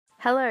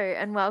Hello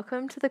and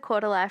welcome to the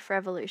Quarter Life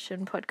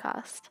Revolution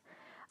podcast.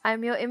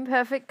 I'm your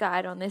imperfect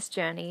guide on this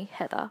journey,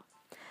 Heather.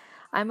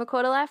 I'm a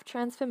quarter life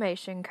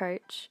transformation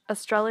coach,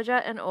 astrologer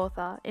and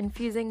author,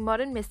 infusing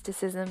modern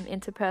mysticism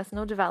into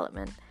personal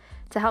development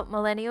to help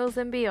millennials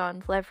and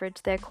beyond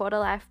leverage their quarter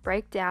life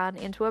breakdown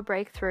into a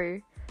breakthrough,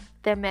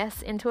 their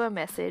mess into a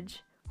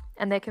message,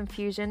 and their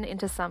confusion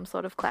into some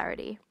sort of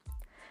clarity.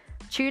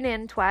 Tune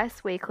in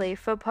twice weekly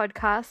for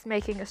podcasts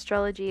making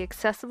astrology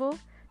accessible,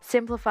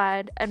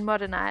 simplified and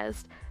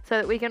modernized so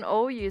that we can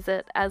all use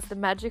it as the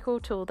magical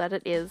tool that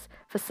it is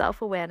for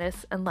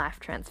self-awareness and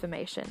life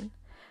transformation.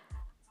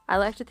 I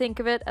like to think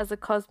of it as a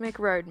cosmic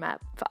roadmap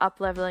for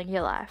up-leveling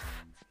your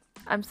life.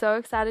 I'm so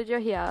excited you're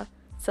here,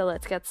 so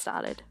let's get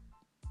started.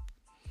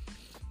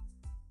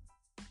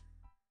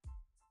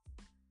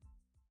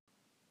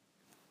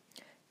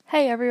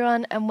 Hey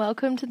everyone, and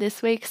welcome to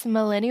this week's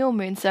Millennial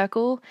Moon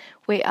Circle.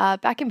 We are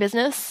back in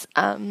business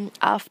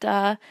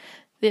after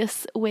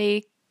this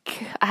week.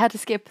 I had to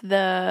skip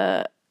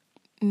the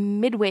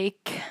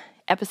midweek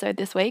episode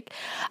this week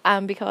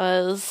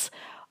because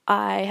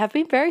I have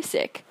been very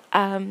sick,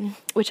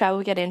 which I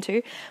will get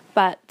into,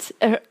 but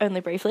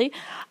only briefly.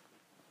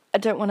 I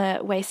don't want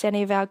to waste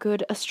any of our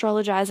good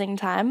astrologizing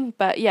time,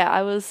 but yeah,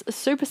 I was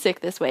super sick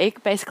this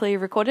week. Basically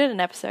recorded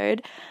an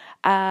episode.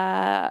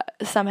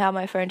 Somehow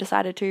my phone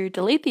decided to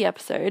delete the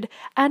episode,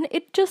 and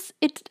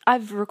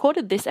I've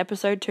recorded this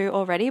episode too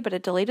already, but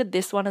it deleted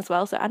this one as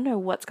well, so I don't know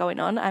what's going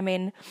on. I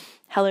mean,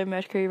 hello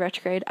Mercury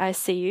retrograde, I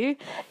see you.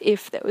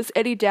 If there was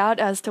any doubt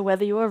as to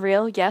whether you are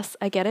real, yes,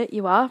 I get it,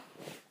 you are.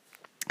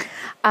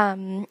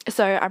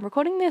 So I'm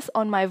recording this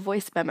on my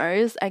voice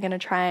memos. I'm going to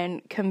try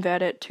and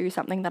convert it to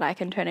something that I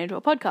can turn into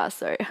a podcast.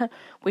 So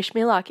wish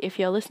me luck. If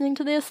you're listening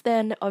to this,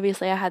 then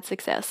obviously I had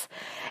success.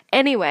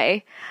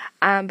 Anyway,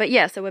 but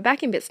yeah, so we're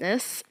back in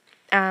business.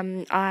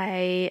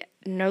 I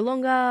no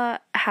longer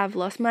have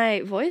lost my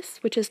voice,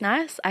 which is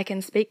nice. I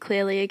can speak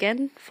clearly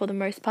again for the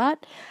most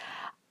part.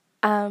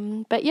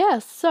 But yeah,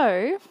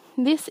 so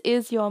this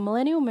is your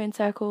Millennial Moon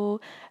Circle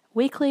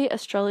weekly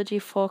astrology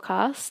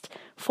forecast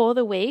for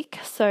the week.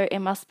 So it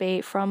must be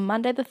from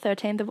Monday the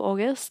 13th of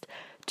August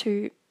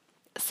to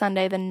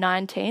Sunday the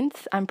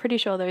 19th. I'm pretty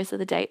sure those are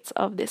the dates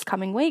of this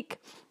coming week.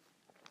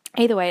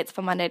 Either way, it's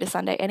from Monday to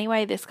Sunday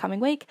anyway, this coming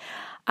week.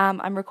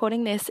 I'm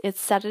recording this, it's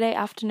Saturday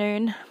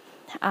afternoon.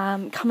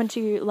 Coming to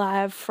you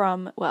live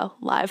from,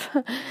 live,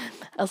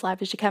 as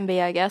live as you can be,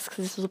 I guess,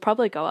 because this will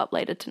probably go up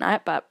later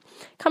tonight, but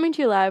coming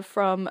to you live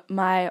from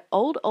my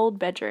old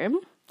bedroom,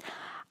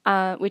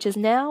 which is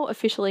now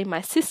officially my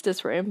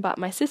sister's room, but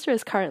my sister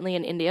is currently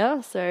in India,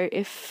 so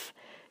if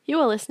you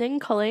are listening,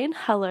 Colleen,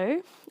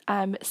 hello,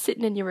 I'm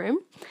sitting in your room.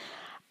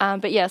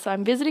 But yeah, so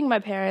I'm visiting my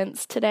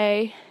parents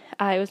today.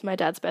 It was my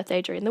dad's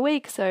birthday during the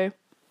week, so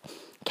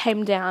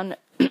came down.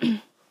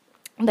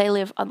 They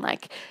live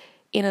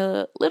in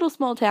a little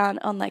small town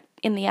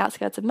in the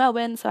outskirts of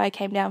Melbourne, so I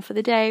came down for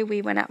the day.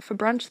 We went out for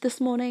brunch this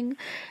morning,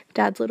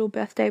 Dad's little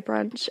birthday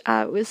brunch.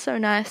 It was so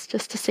nice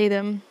just to see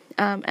them,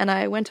 and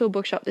I went to a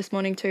bookshop this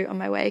morning too on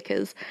my way,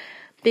 because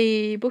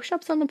the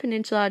bookshops on the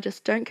peninsula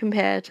just don't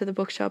compare to the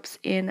bookshops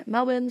in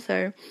Melbourne,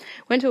 so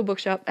went to a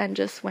bookshop and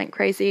just went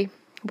crazy,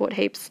 bought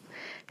heaps,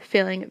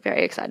 feeling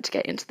very excited to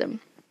get into them.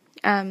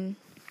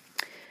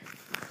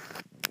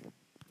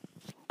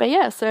 But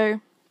yeah,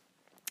 so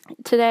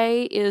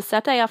today is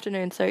Saturday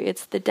afternoon, so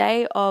it's the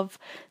day of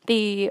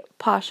the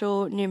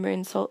partial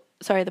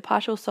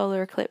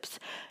solar eclipse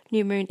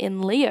new moon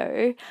in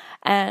Leo,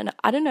 and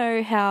I don't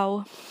know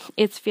how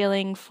it's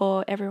feeling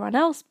for everyone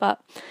else,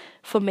 but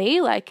for me,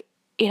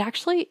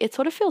 it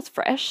sort of feels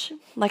fresh.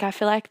 I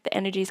feel like the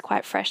energy is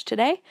quite fresh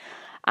today,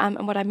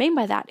 and what I mean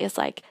by that is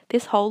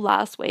this whole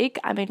last week,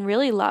 I mean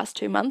really last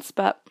 2 months,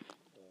 but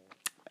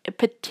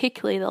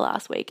particularly the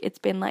last week, it's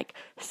been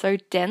so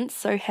dense,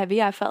 so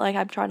heavy. I felt like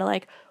I'm trying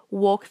to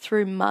walk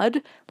through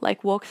mud,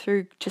 walk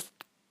through just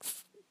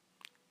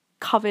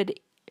covered,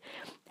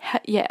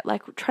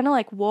 trying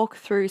to walk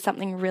through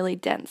something really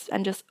dense,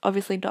 and just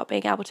obviously not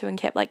being able to, and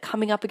kept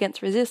coming up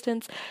against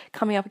resistance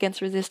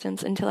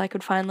until I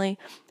could finally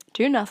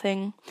do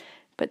nothing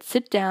but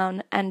sit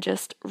down and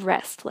just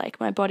rest.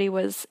 My body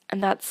was,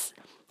 and that's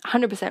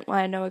 100%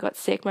 why I know I got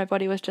sick, my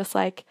body was just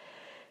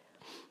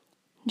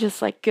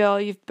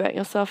girl, you've burnt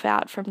yourself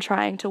out from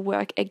trying to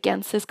work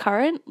against this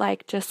current.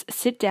 Just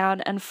sit down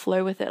and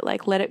flow with it.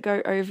 Let it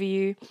go over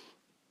you.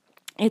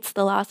 It's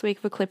the last week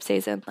of eclipse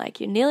season.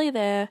 You're nearly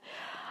there.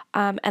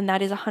 And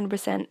that is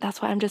 100%.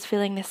 That's why I'm just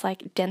feeling this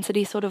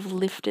density sort of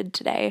lifted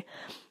today.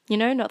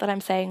 Not that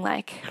I'm saying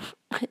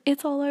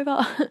it's all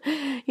over,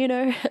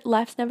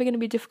 life's never going to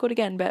be difficult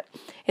again, but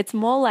it's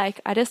more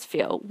I just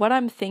feel what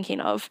I'm thinking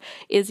of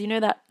is,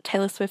 that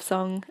Taylor Swift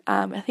song,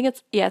 I think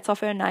it's off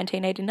her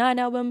 1989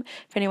 album.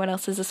 If anyone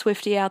else is a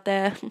Swiftie out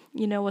there,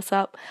 you know what's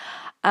up.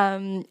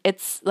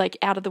 It's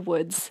Out of the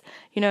Woods,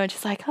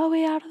 just are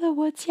we out of the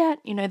woods yet?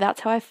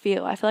 That's how I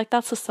feel. I feel like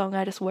that's the song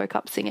I just woke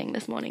up singing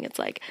this morning. It's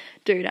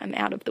dude, I'm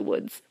out of the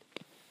woods.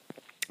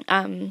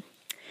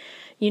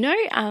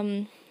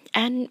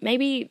 And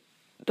maybe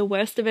the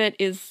worst of it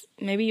is,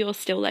 maybe you're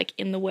still like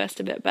in the worst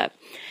of it, but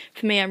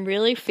for me, I'm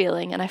really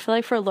feeling, and I feel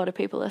like for a lot of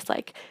people, it's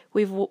like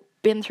we've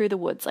been through the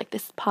woods like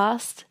this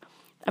past,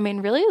 I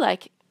mean, really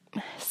like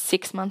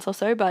 6 months or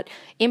so, but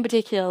in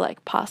particular,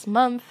 like past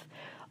month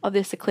of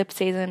this eclipse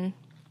season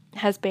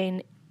has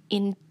been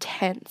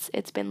intense.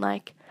 It's been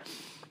like,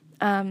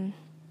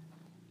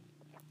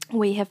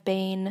 we have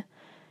been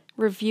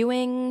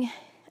reviewing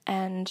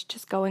and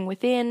just going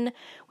within.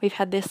 We've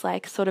had this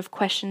like sort of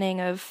questioning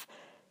of,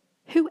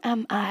 who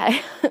am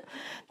I?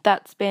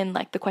 That's been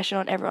like the question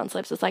on everyone's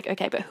lips. It's like,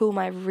 okay, but who am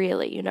I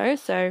really, you know?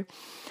 So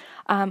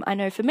I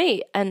know for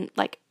me, and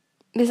like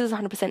this is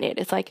 100% it.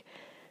 It's like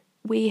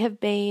we have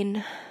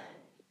been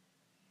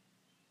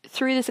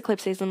through this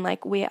eclipse season,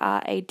 like we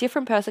are a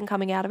different person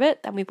coming out of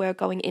it than we were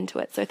going into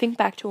it. So think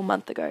back to a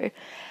month ago,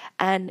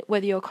 and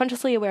whether you're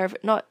consciously aware of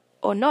it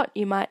or not,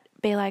 you might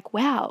be like,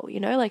 wow, you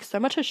know, like so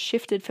much has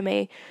shifted for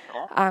me.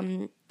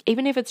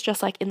 Even if it's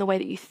just like in the way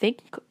that you think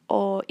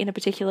or in a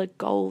particular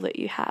goal that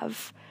you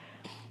have.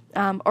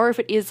 Or if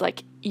it is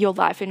like your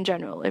life in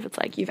general, if it's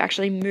like you've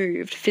actually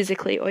moved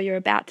physically, or you're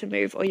about to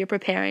move, or you're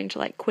preparing to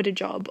like quit a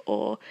job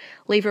or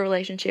leave a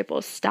relationship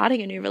or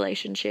starting a new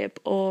relationship,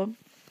 or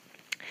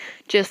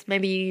just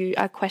maybe you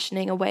are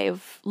questioning a way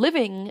of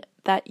living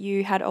that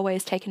you had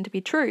always taken to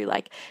be true.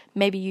 Like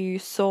maybe you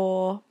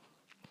saw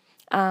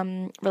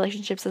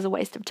relationships as a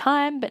waste of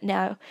time, but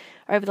now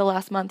over the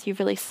last month you've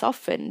really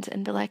softened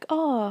and be like,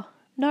 oh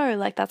no,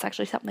 like that's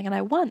actually something that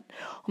I want.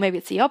 Or maybe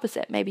it's the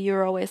opposite. Maybe you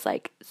were always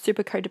like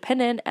super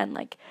codependent and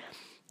like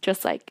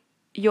just like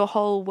your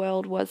whole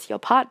world was your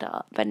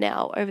partner, but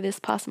now over this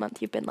past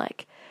month you've been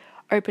like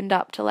opened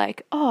up to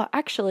like, oh,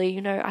 actually,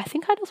 you know, I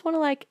think I just want to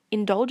like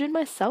indulge in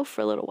myself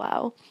for a little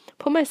while,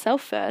 put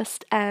myself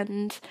first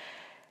and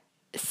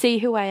see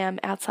who I am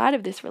outside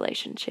of this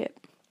relationship.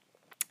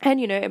 And,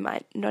 you know, it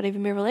might not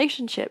even be a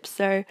relationship.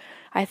 So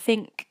I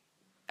think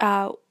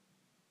it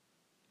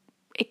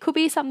could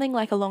be something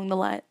like along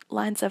the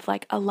lines of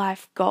like a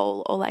life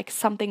goal, or like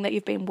something that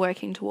you've been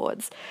working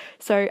towards.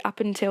 So up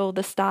until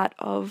the start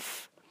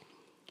of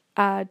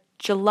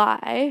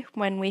July,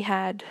 when we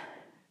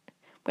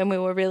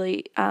were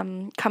really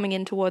coming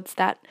in towards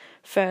that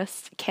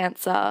first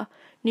Cancer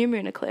new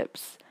moon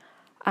eclipse.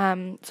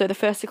 So the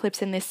first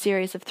eclipse in this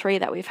series of 3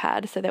 that we've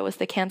had, so there was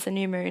the Cancer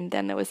new moon,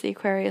 then there was the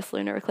Aquarius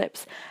lunar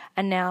eclipse,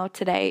 and now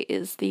today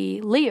is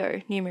the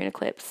Leo new moon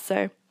eclipse.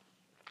 So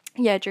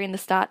yeah, during the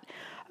start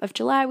of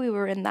July, we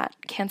were in that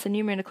Cancer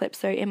new moon eclipse,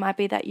 so it might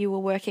be that you were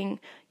working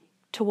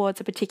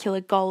towards a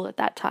particular goal at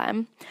that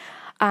time.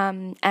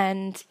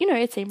 And, you know,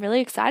 it seemed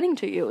really exciting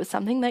to you. It was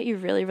something that you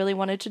really, really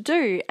wanted to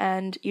do,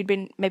 and you'd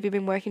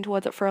been working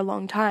towards it for a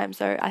long time.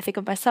 So I think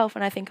of myself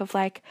and I think of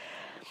like,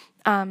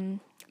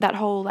 that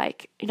whole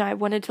like, you know, I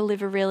wanted to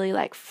live a really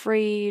like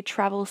free,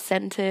 travel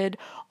centered,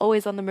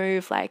 always on the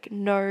move, like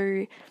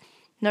no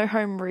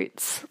home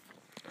roots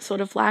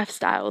sort of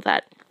lifestyle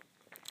that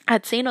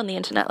I'd seen on the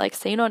internet, like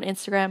seen on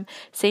Instagram,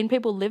 seen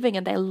people living,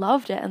 and they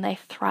loved it and they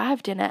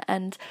thrived in it.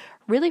 And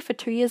really for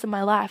 2 years of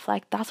my life,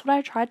 like that's what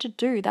I tried to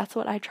do. That's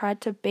what I tried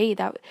to be.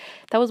 That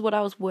was what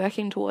I was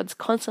working towards,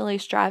 constantly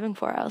striving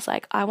for. I was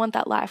like, I want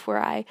that life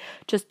where I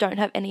just don't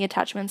have any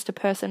attachments to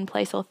person,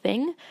 place or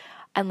thing.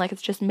 And like,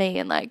 it's just me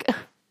and like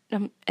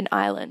an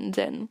island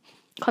and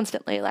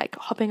constantly like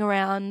hopping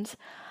around,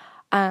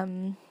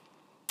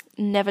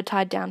 never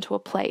tied down to a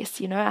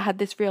place. You know, I had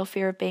this real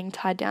fear of being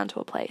tied down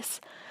to a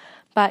place.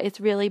 But it's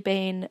really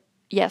been,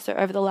 so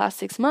over the last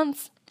 6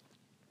 months,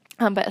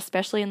 but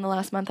especially in the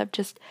last month, I've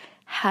just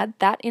had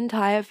that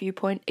entire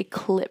viewpoint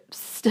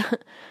eclipsed,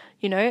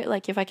 you know,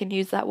 like if I can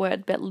use that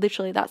word, but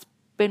literally that's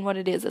been what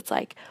it is. It's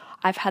like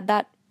I've had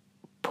that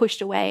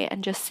pushed away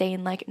and just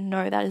seen like,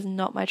 no, that is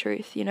not my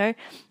truth, you know.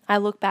 I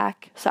look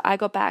back, so I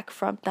got back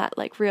from that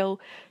like real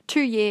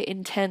 2-year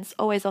intense,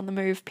 always on the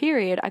move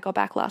period. I got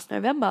back last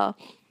November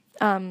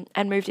and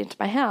moved into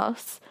my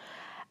house.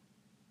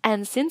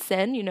 And since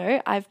then, you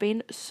know, I've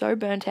been so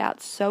burnt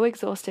out, so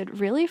exhausted,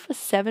 really for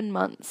 7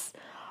 months.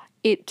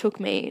 It took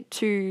me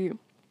to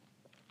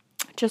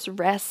just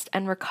rest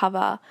and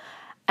recover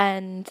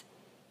and,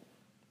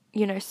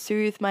 you know,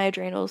 soothe my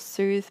adrenals,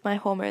 soothe my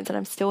hormones. And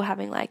I'm still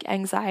having like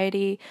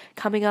anxiety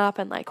coming up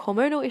and like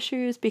hormonal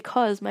issues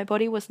because my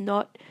body was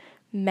not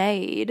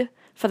made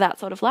for that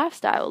sort of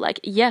lifestyle.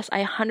 Like, yes,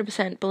 I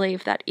 100%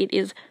 believe that it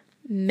is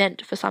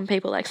meant for some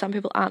people. Like some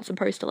people aren't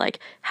supposed to like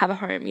have a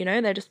home, you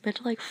know, they're just meant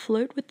to like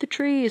float with the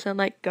trees and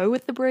like go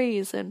with the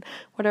breeze and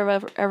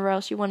whatever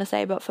else you want to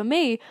say. But for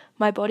me,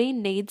 my body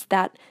needs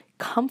that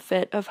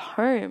comfort of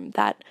home,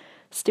 that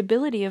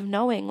stability of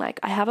knowing like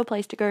I have a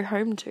place to go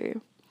home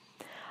to.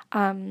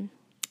 And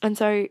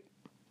so,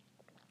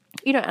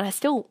 you know, and I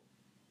still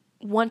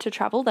want to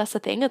travel. That's the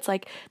thing. It's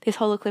like this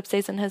whole eclipse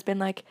season has been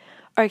like,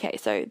 okay,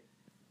 so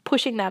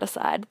pushing that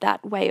aside,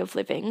 that way of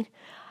living,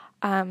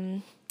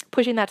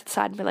 pushing that to the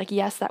side and be like,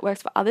 yes, that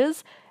works for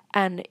others.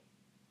 And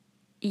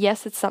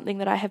yes, it's something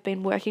that I have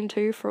been working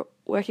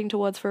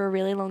towards for a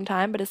really long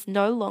time, but it's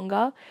no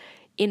longer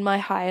in my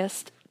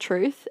highest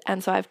truth.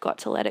 And so I've got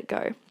to let it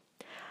go.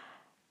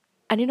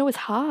 And, you know, it's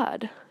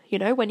hard. You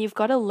know, when you've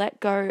got to let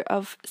go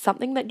of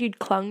something that you'd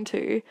clung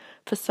to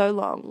for so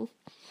long,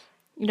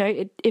 you know,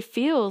 it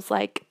feels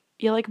like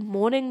you're like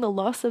mourning the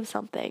loss of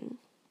something.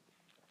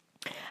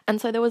 And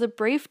so there was a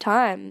brief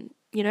time,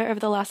 you know, over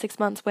the last 6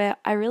 months where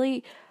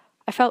I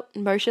felt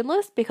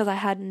motionless because I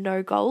had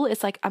no goal.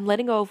 It's like I'm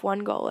letting go of one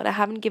goal and I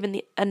haven't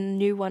given a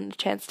new one a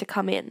chance to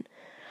come in.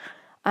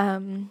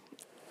 But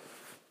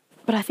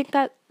I think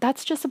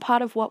that's just a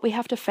part of what we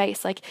have to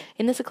face. Like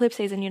in this eclipse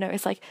season, you know,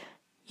 it's like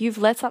you've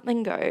let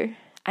something go.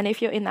 And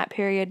if you're in that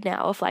period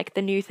now of like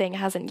the new thing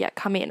hasn't yet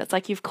come in, it's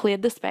like you've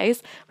cleared the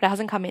space, but it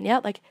hasn't come in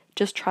yet. Like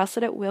just trust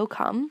that it will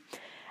come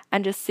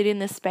and just sit in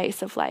this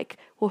space of like,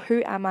 well,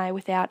 who am I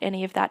without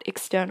any of that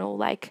external,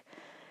 like,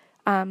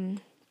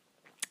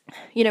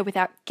 you know,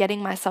 without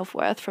getting my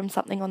self-worth from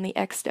something on the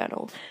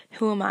external?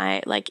 Who am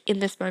I like in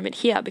this moment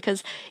here?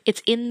 Because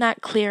it's in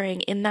that clearing,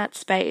 in that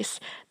space,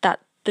 that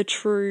the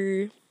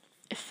true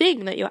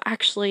thing that you're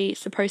actually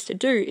supposed to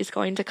do is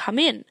going to come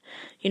in,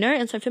 you know?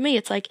 And so for me,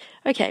 it's like,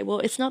 okay, well,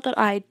 it's not that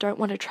I don't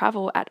want to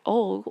travel at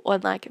all or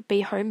like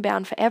be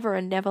homebound forever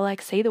and never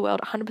like see the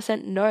world.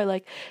 100% no,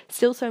 like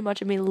still so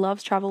much of me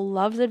loves travel,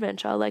 loves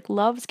adventure, like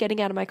loves getting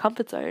out of my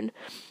comfort zone.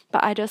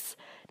 But I just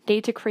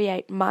need to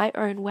create my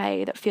own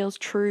way that feels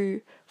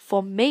true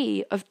for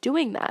me of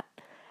doing that.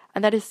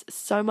 And that is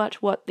so much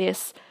what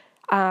this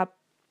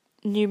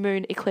new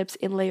moon eclipse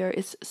in Leo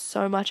is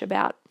so much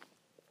about.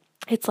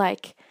 It's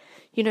like,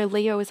 you know,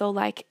 Leo is all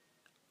like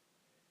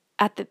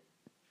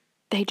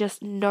they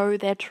just know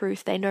their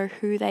truth. They know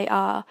who they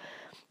are.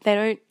 They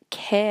don't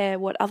care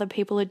what other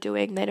people are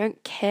doing. They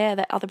don't care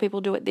that other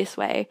people do it this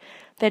way.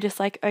 They're just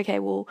like, okay,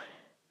 well,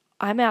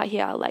 I'm out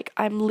here. Like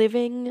I'm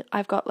living,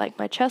 I've got like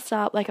my chest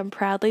up, like I'm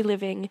proudly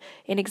living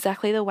in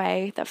exactly the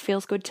way that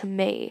feels good to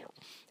me.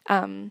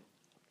 And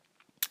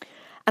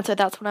so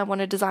that's what I want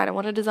to design. I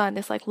want to design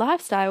this like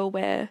lifestyle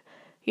where,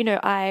 you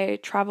know, I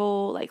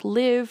travel, like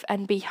live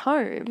and be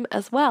home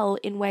as well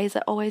in ways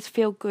that always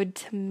feel good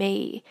to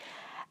me.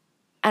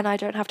 And I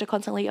don't have to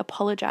constantly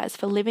apologize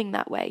for living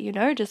that way, you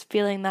know, just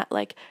feeling that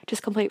like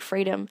just complete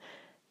freedom.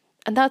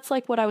 And that's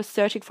like what I was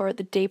searching for at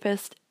the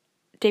deepest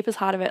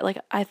heart of it. Like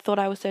I thought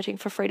I was searching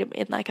for freedom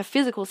in like a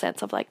physical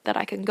sense of like that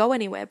I can go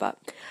anywhere, but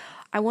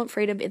I want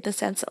freedom in the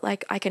sense that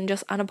like I can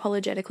just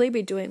unapologetically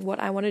be doing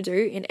what I want to do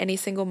in any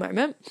single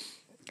moment,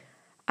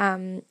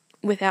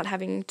 without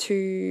having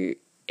to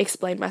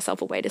explain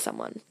myself away to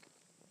someone.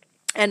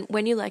 And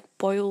when you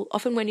boil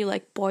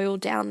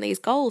down these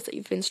goals that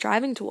you've been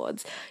striving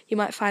towards, you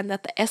might find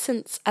that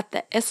at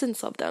the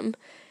essence of them,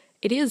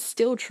 it is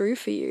still true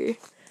for you.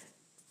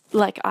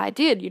 Like I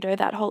did, you know,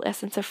 that whole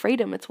essence of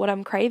freedom, it's what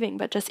I'm craving,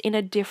 but just in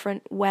a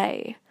different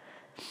way.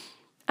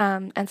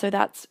 And so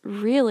that's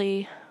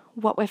really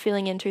what we're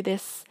feeling into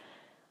this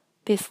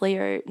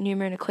Leo new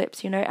moon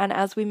eclipse, you know. And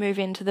as we move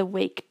into the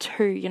week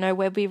 2, you know,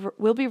 we'll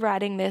be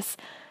riding this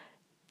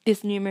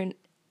new moon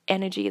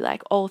energy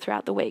like all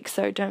throughout the week.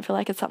 So don't feel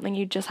like it's something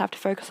you just have to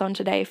focus on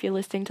today if you're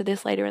listening to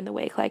this later in the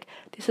week. Like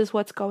this is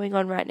what's going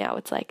on right now.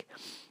 It's like,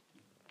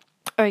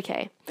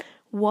 okay,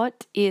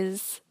 what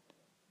is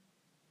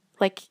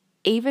like,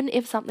 even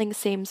if something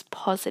seems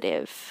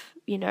positive,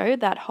 you know,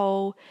 that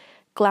whole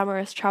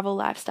glamorous travel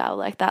lifestyle,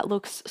 like that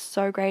looks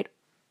so great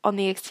on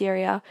the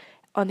exterior,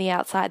 on the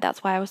outside.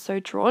 That's why I was so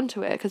drawn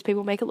to it, because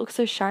people make it look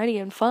so shiny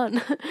and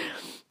fun.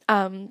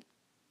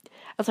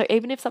 And so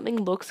even if something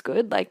looks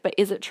good, like, but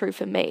is it true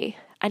for me?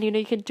 And, you know,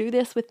 you can do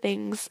this with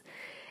things,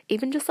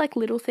 even just like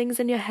little things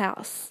in your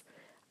house.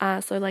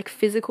 So like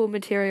physical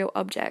material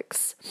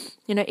objects,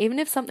 you know, even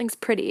if something's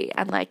pretty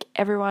and like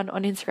everyone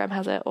on Instagram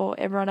has it or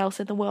everyone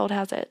else in the world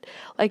has it,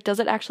 like, does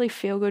it actually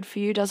feel good for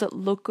you? Does it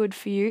look good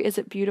for you? Is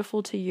it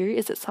beautiful to you?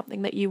 Is it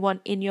something that you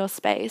want in your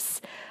space?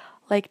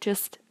 Like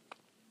just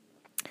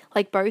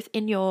like both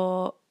in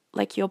your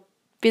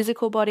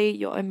physical body,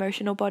 your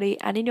emotional body,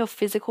 and in your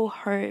physical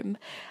home.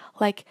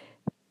 Like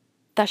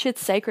that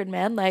shit's sacred,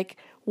 man. Like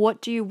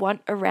what do you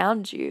want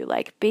around you?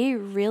 Like be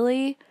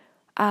really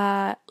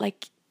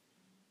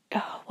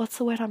what's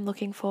the word I'm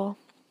looking for?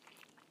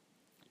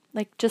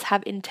 Like just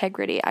have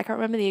integrity. I can't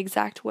remember the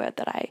exact word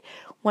that I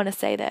want to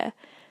say there,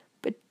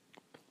 but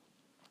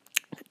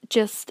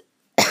just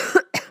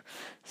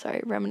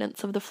sorry,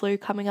 remnants of the flu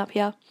coming up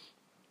here.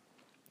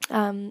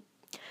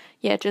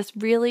 Yeah, just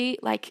really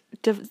like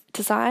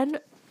design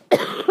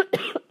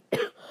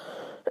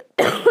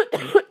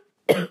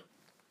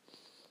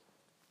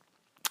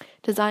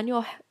design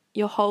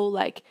your whole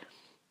like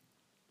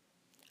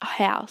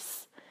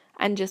house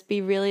and just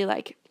be really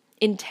like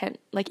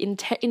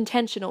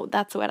intentional.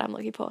 That's the word I'm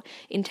looking for.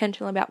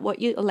 Intentional about what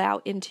you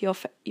allow into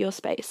your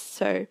space.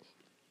 So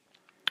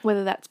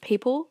whether that's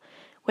people,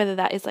 whether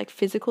that is like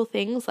physical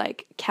things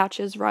like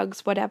couches,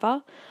 rugs,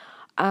 whatever,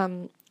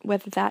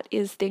 whether that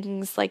is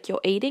things like you're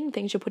eating,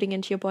 things you're putting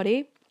into your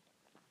body,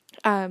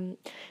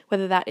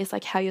 whether that is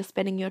like how you're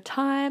spending your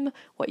time,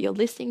 what you're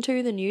listening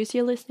to, the news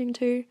you're listening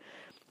to.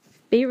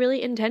 Be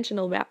really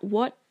intentional about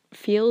what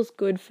feels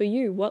good for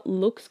you, what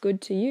looks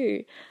good to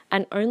you,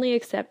 and only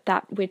accept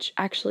that which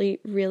actually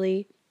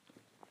really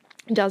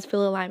does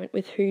feel alignment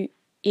with who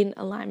in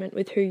alignment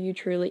with who you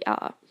truly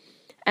are.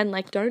 And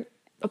like, don't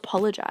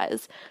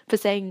apologize for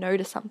saying no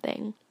to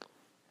something.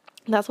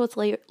 That's what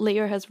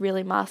Leo has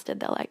really mastered.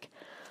 They're like,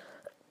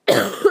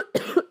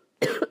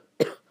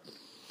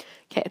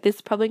 okay, this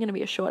is probably going to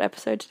be a short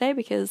episode today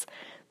because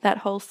that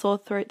whole sore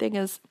throat thing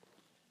is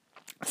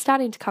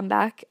starting to come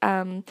back.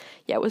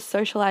 It was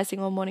socializing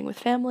all morning with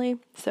family,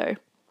 so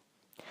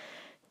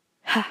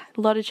a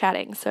lot of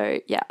chatting. So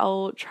yeah,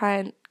 I'll try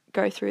and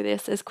go through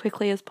this as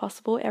quickly as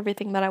possible,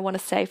 everything that I want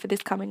to say for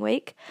this coming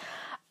week.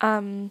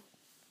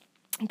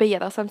 But yeah,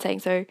 that's what I'm saying.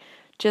 So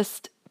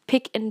just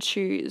pick and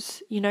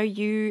choose.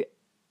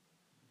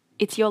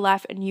 It's your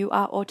life and you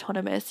are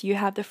autonomous. You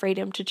have the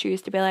freedom to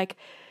choose to be like,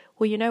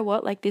 well, you know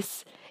what, like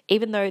this,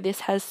 even though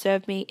this has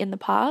served me in the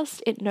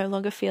past, it no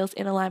longer feels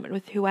in alignment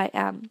with who I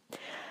am.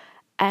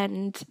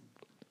 And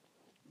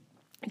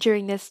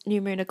during this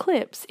new moon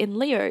eclipse in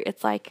Leo,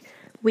 it's like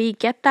we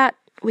get that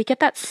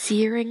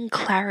searing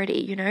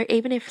clarity,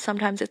 even if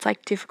sometimes it's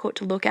like difficult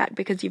to look at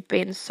because you've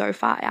been so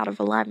far out of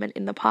alignment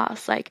in the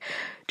past. Like,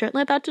 don't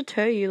let that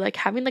deter you. Like,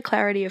 having the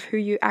clarity of who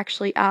you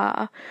actually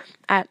are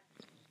at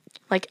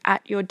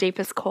your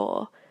deepest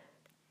core,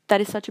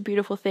 that is such a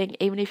beautiful thing.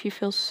 Even if you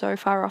feel so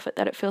far off it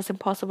that it feels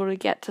impossible to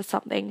get to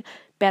something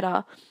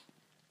better,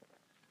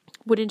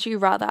 wouldn't you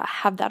rather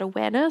have that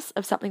awareness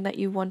of something that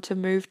you want to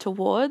move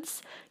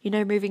towards,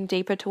 moving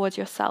deeper towards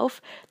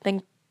yourself,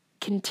 than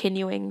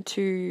continuing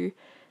to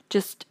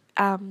just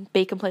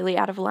be completely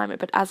out of alignment,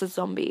 but as a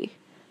zombie,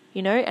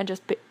 and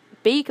just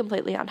be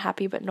completely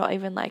unhappy, but not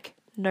even like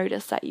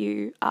notice that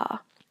you are.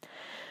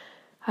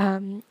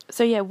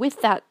 So yeah,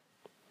 with that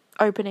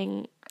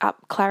opening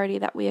up clarity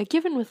that we are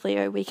given with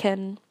Leo, we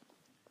can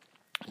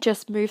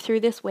just move through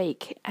this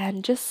week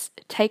and just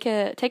take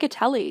a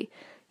tally,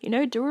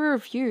 do a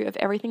review of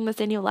everything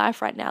that's in your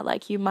life right now.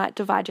 Like, you might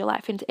divide your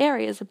life into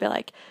areas and be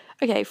like,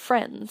 okay,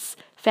 friends,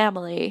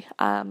 family,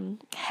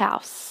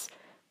 house,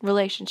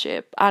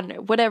 relationship, I don't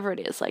know, whatever it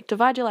is. Like,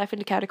 divide your life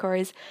into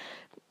categories.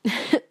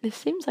 This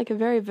seems like a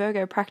very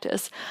Virgo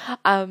practice.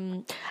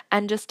 And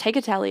just take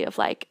a tally of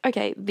like,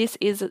 okay, this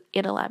is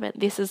in alignment.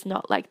 This is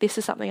not, like, this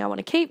is something I want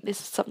to keep. This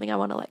is something I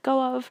want to let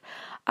go of.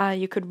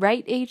 You could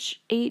rate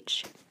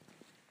each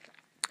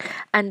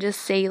and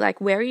just see,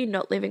 like, where are you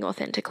not living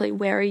authentically?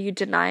 Where are you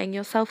denying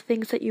yourself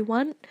things that you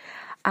want?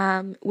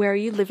 Where are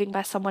you living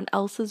by someone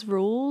else's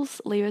rules?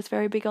 Leo's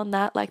very big on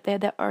that. Like, they're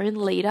their own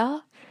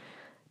leader.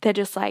 They're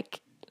just like,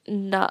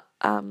 not,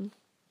 I'm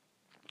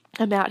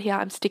out here,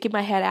 I'm sticking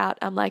my head out,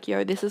 I'm like,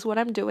 yo, this is what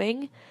I'm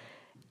doing.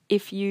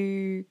 If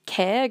you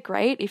care,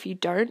 great. If you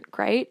don't,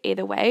 great.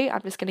 Either way,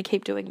 I'm just going to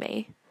keep doing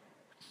me.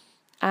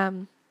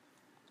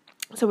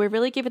 So we're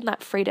really given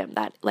that freedom,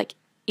 that like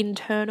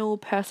internal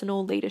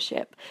personal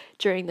leadership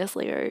during this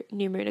Leo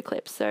new moon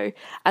eclipse. So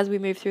as we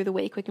move through the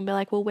week, we can be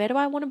like, well, where do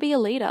I want to be a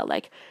leader?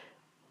 Like,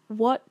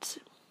 what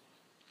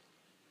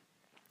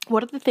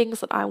are the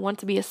things that I want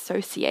to be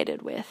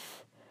associated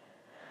with?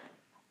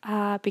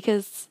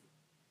 Because,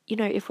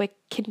 if we're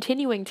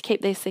continuing to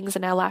keep these things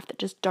in our life that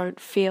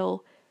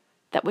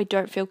we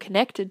don't feel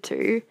connected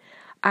to,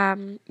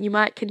 you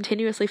might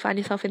continuously find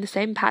yourself in the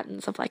same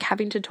patterns of like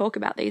having to talk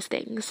about these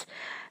things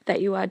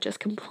that you are just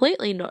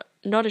completely not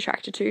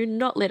attracted to,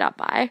 not lit up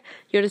by.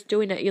 You're just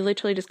doing it. You're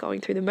literally just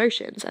going through the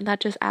motions, and that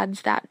just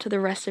adds that to the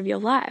rest of your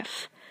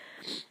life.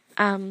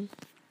 And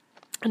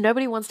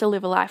nobody wants to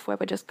live a life where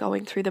we're just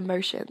going through the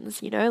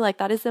motions, like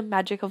that is the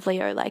magic of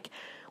Leo. Like,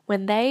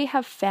 when they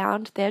have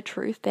found their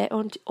truth, their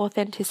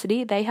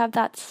authenticity, they have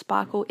that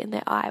sparkle in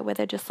their eye where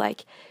they're just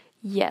like,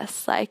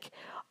 yes, like,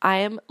 I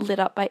am lit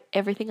up by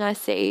everything I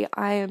see.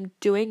 I am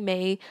doing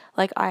me.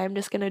 Like, I am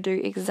just going to do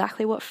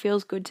exactly what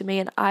feels good to me.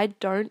 And I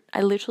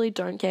literally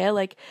don't care.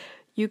 Like,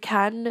 you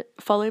can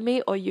follow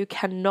me or you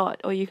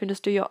cannot, or you can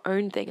just do your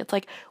own thing. It's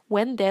like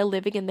when they're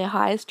living in their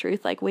highest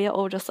truth, like, we are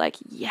all just like,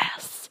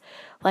 yes,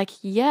 like,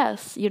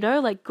 yes,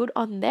 like, good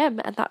on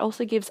them. And that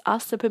also gives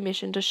us the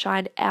permission to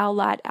shine our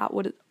light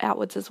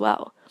outwards as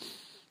well.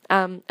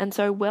 And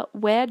so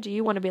where do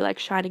you want to be like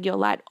shining your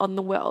light on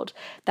the world?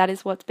 That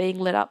is what's being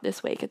lit up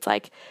this week. It's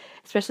like,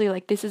 especially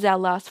like this is our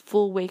last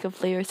full week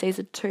of Leo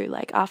season 2.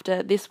 Like,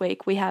 after this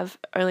week, we have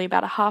only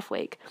about a half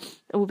week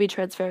and we'll be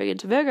transferring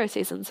into Virgo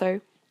season. So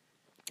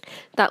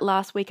that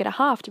last week and a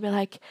half to be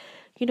like,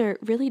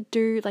 really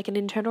do like an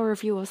internal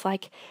review of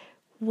like,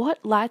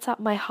 what lights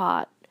up my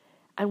heart?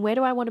 And where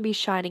do I want to be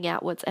shining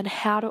outwards? And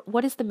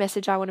what is the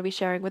message I want to be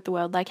sharing with the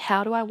world? Like,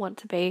 how do I want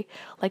to be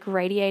like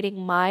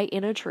radiating my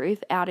inner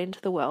truth out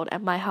into the world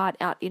and my heart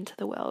out into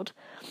the world?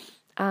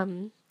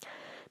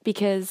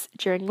 Because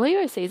during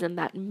Leo season,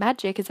 that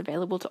magic is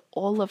available to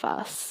all of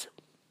us.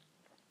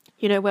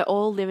 We're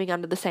all living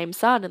under the same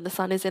sun, and the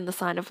sun is in the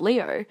sign of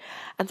Leo.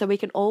 And so we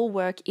can all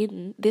work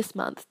in this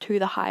month to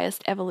the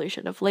highest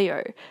evolution of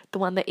Leo, the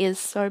one that is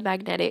so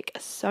magnetic,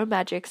 so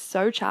magic,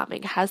 so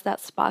charming, has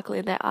that sparkle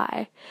in their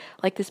eye.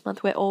 Like, this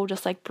month, we're all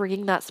just like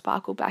bringing that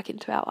sparkle back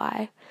into our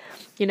eye.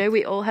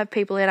 We all have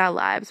people in our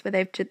lives where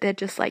they're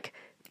just like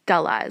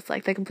dull eyes,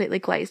 like they're completely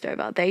glazed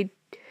over.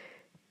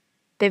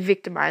 They're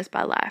victimized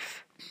by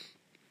life.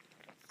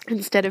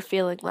 instead of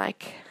feeling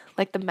like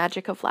the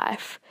magic of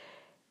life,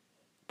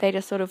 they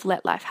just sort of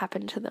let life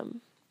happen to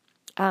them.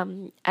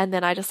 And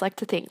then I just like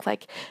to think,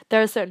 like,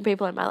 there are certain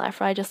people in my life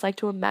where I just like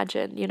to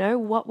imagine, you know,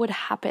 what would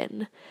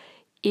happen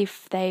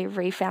if they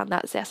refound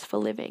that zest for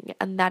living.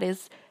 And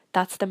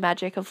that's the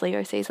magic of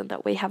Leo season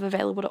that we have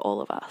available to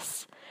all of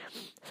us.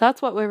 So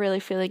that's what we're really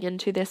feeling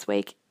into this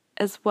week,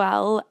 as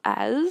well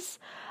as,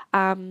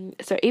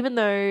 so even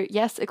though,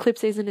 yes,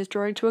 eclipse season is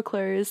drawing to a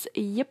close,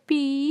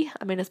 yippee,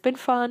 I mean, it's been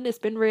fun, it's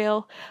been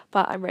real,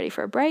 but I'm ready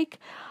for a break,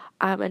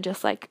 and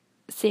just like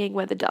seeing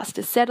where the dust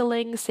is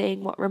settling,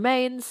 seeing what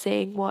remains,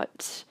 seeing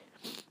what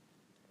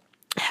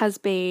has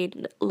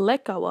been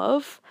let go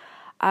of.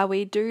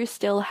 We do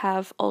still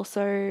have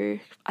also,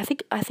 I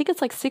think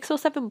it's like 6 or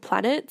 7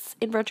 planets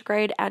in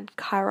retrograde, and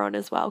Chiron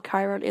as well.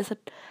 Chiron is an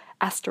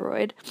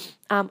asteroid,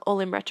 all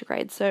in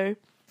retrograde. So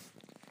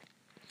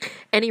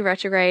any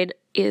retrograde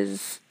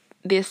is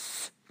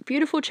this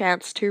beautiful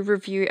chance to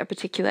review a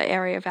particular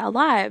area of our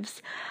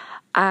lives.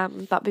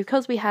 But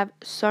because we have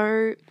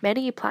so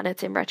many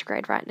planets in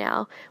retrograde right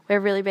now, we're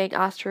really being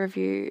asked to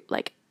review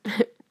like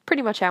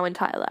pretty much our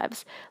entire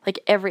lives, like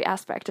every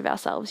aspect of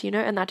ourselves, you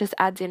know, and that just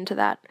adds into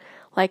that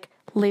like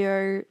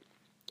Leo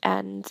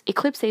and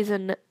eclipse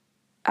season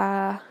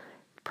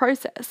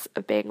process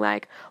of being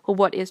like, well,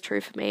 what is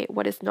true for me?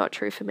 What is not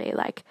true for me?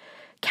 Like,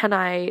 can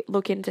I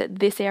look into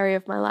this area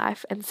of my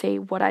life and see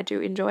what I do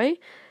enjoy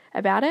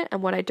about it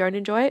and what I don't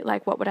enjoy?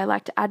 Like, what would I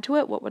like to add to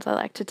it? What would I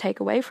like to take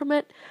away from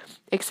it?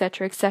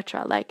 Etc.,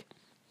 etc. Like,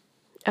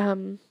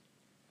 you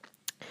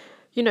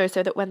know,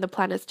 so that when the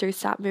planets do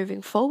start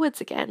moving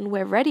forwards again,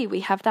 we're ready.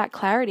 We have that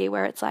clarity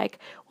where it's like,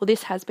 well,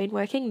 this has been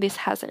working, this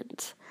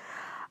hasn't.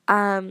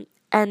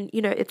 And,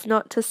 you know, it's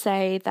not to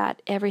say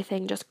that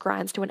everything just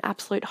grinds to an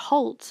absolute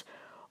halt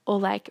or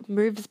like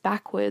moves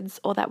backwards,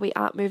 or that we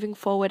aren't moving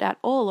forward at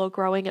all or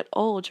growing at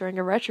all during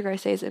a retrograde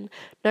season.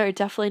 No,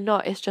 definitely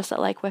not. It's just that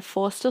like we're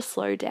forced to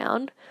slow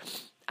down.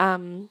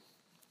 You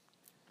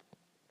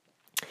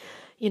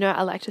know,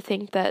 I like to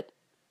think that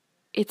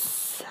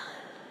it's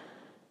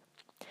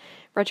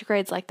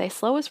retrogrades, like they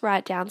slow us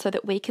right down so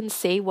that we can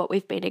see what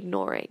we've been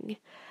ignoring.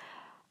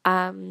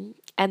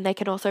 And they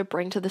can also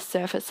bring to the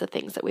surface the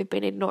things that we've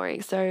been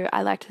ignoring. So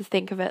I like to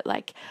think of it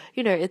like,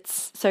 you know,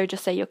 it's, so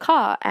just say your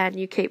car and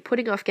you keep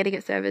putting off getting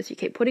it serviced, you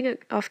keep putting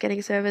it off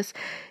getting service,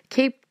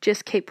 keep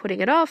putting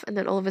it off, and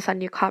then all of a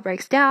sudden your car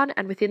breaks down,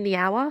 and within the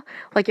hour,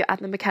 like you're at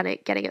the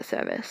mechanic getting it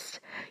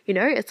serviced. You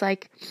know, it's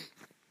like,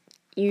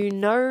 you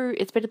know,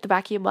 it's been at the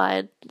back of your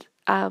mind,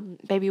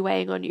 maybe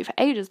weighing on you for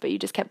ages, but you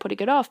just kept putting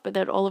it off, but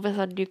then all of a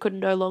sudden you could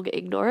no longer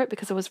ignore it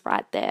because it was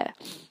right there.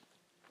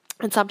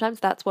 And sometimes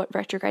that's what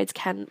retrogrades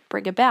can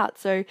bring about.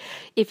 So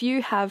if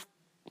you have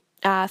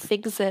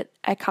things that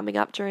are coming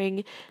up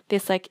during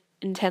this like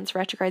intense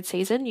retrograde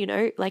season, you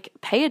know, like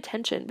pay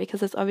attention,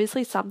 because it's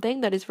obviously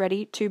something that is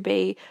ready to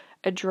be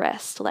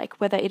addressed.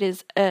 Like whether it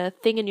is a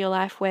thing in your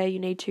life where you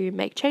need to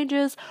make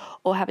changes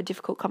or have a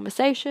difficult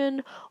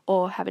conversation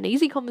or have an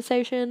easy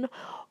conversation,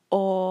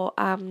 or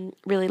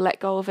really let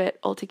go of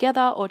it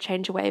altogether, or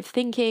change your way of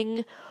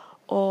thinking,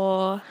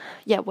 or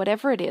yeah,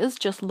 whatever it is,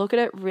 just look at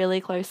it really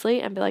closely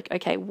and be like,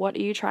 okay, what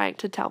are you trying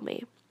to tell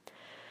me?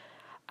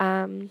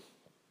 And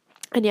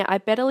yeah, I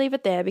better leave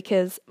it there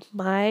because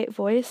my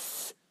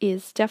voice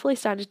is definitely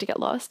starting to get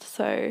lost.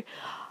 So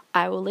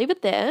I will leave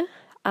it there.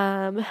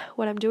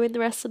 What I'm doing the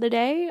rest of the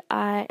day,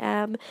 I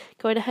am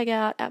going to hang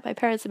out at my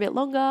parents' a bit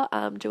longer,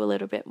 do a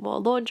little bit more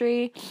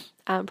laundry,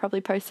 probably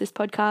post this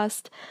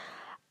podcast,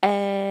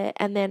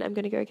 and then I'm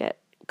going to go get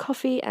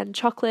coffee and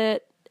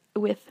chocolate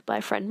with my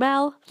friend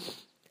Mel,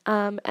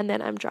 and then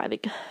I'm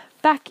driving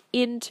back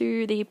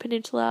into the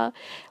peninsula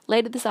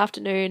later this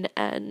afternoon,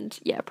 and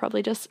yeah,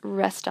 probably just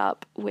rest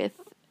up with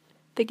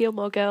the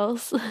Gilmore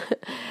Girls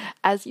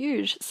as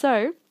usual.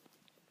 So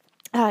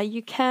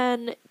you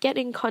can get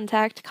in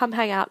contact, come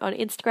hang out on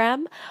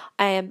Instagram.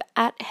 I am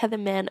at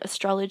Heatherman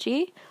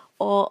Astrology,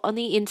 or on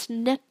the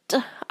internet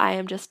I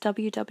am just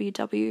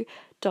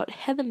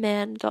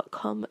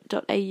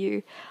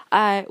www.heatherman.com.au.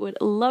 I would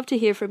love to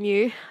hear from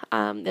you.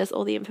 There's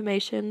all the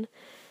information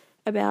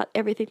about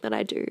everything that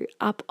I do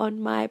up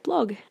on my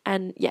blog.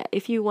 And yeah,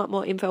 if you want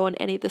more info on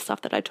any of the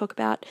stuff that I talk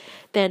about,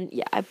 then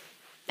yeah, I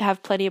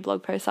have plenty of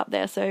blog posts up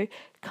there. So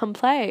come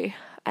play.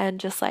 And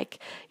just like,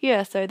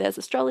 yeah, so there's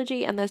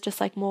astrology and there's just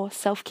like more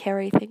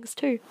self-care things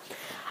too.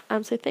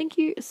 So thank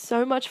you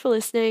so much for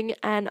listening,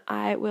 and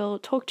I will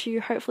talk to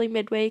you hopefully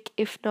midweek,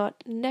 if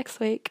not next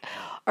week.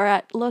 All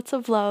right, lots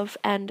of love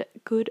and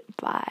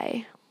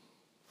goodbye.